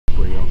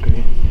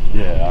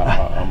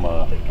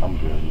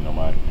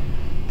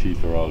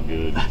teeth are all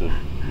good. Just a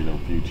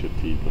few chipped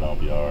teeth, but I'll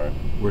be all right.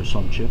 Were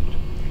some chipped?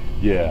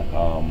 Yeah,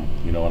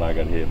 when I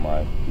got hit,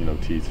 my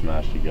teeth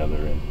smashed together,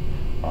 and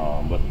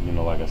but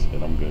like I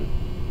said, I'm good.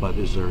 But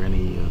is there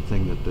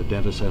anything that the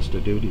dentist has to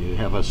do? Do you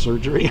have a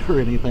surgery or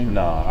anything?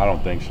 No, I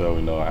don't think so.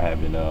 I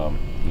haven't.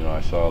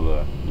 I saw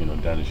the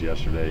dentist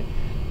yesterday.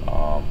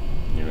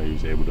 He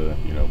was able to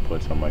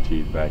put some of my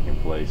teeth back in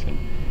place, and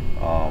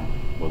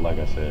but like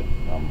I said,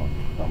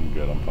 I'm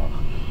good. I'm fine.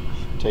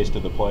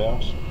 Tasted the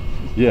playoffs?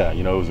 Yeah,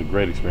 it was a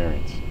great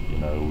experience. It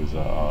was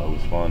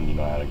fun.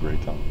 I had a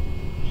great time.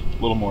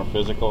 A little more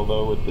physical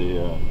though with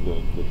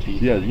the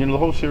teeth. Yeah, the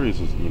whole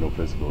series was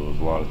physical. There was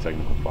a lot of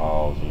technical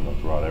fouls.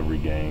 Throughout every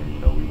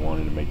game. We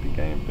wanted to make the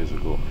game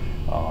physical.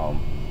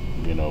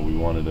 We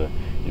wanted to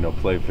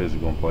play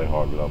physical and play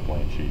hard without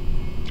playing cheap.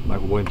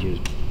 Mike, when you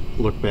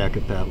look back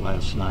at that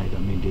last night, I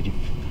mean, did you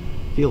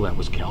feel that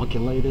was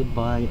calculated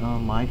by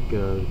Mike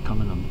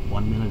coming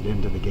 1 minute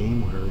into the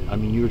game, where I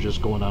mean you were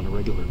just going on a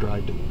regular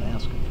drive to the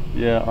basket?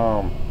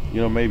 Yeah,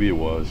 maybe it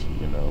was.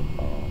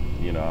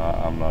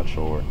 I'm not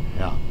sure.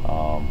 Yeah.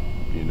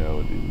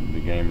 The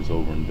game is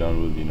over and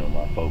done with.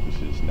 My focus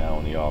is now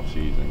in the off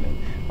season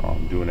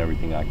and doing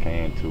everything I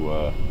can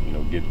to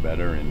get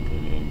better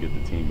and get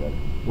the team better.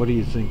 What do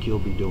you think you'll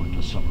be doing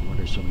this summer? What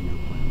are some of your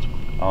plans,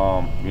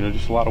 Mike?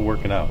 Just a lot of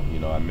working out.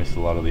 I missed a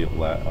lot of the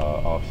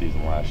off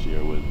season last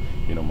year with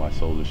my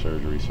shoulder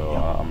surgery, so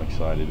yeah. I'm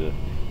excited to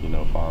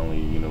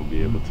finally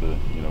be able to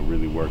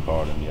really work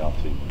hard in the off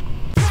season.